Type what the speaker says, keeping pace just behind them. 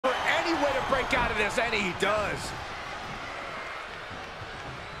way to break out of this, and he does.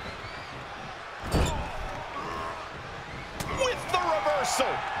 With the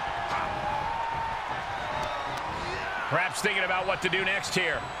reversal. Perhaps thinking about what to do next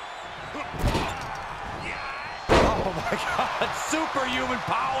here. Oh my God, superhuman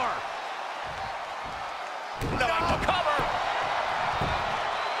power. No, cover.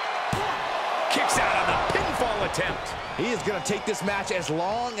 Kicks out on the pinfall attempt. He is going to take this match as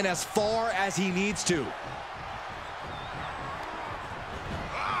long and as far as he needs to.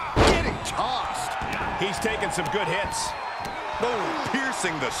 Getting tossed. He's taking some good hits. Boom,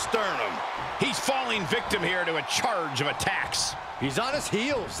 piercing the sternum. He's falling victim here to a charge of attacks. He's on his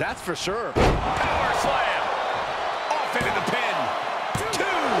heels, that's for sure. Power slam. Off into the pin. 2.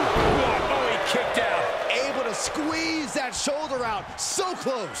 Oh, he kicked out. Able to squeeze that shoulder out. So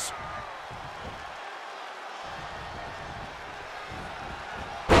close.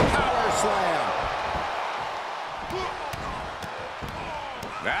 Power slam.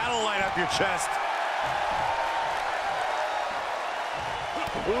 That'll light up your chest.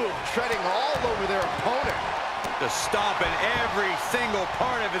 Ooh, treading all over their opponent. Just stomping every single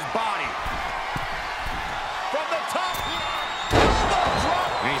part of his body. From the top.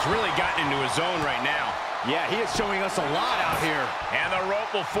 And he's really gotten into his zone right now. Yeah, he is showing us a lot out here. And the rope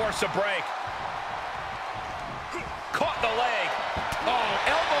will force a break. Caught the leg. Oh,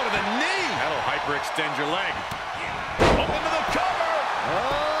 elbow to the knee. That'll hyperextend your leg. Up into the cover.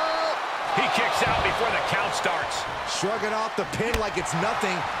 Oh. He kicks out before the count starts. Shrugging off the pin like it's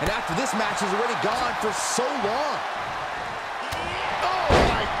nothing, and after this match is already gone for so long. Oh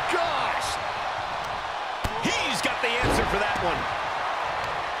my gosh! He's got the answer for that one.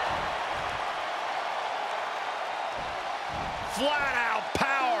 Flat out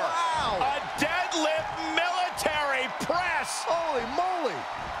power. Wow! A deadlift military press. Holy moly!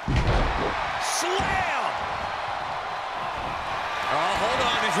 Slam! Oh, hold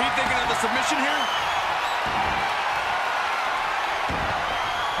on. Is he thinking of the submission here?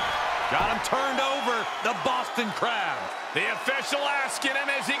 Got him turned over. The Boston Crab. The official asking him,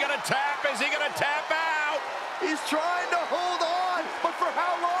 is he going to tap? Is he going to tap out? He's trying to hold on, but for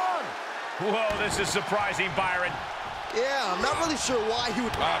how long? Whoa, this is surprising, Byron. Yeah, I'm not really sure why he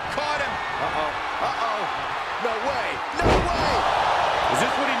would... Caught him. Uh-oh. Uh-oh. No way. No way! Is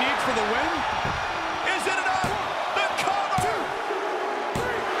this what he needs for the win? Is it enough? The cover! 2, 3.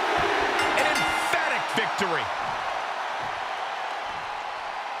 An emphatic victory.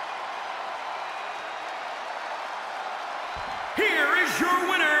 Here is your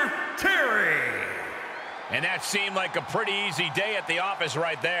winner, Terry. And that seemed like a pretty easy day at the office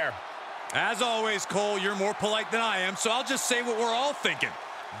right there. As always, Cole, you're more polite than I am, so I'll just say what we're all thinking.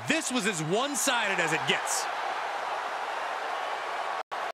 This was as one-sided as it gets.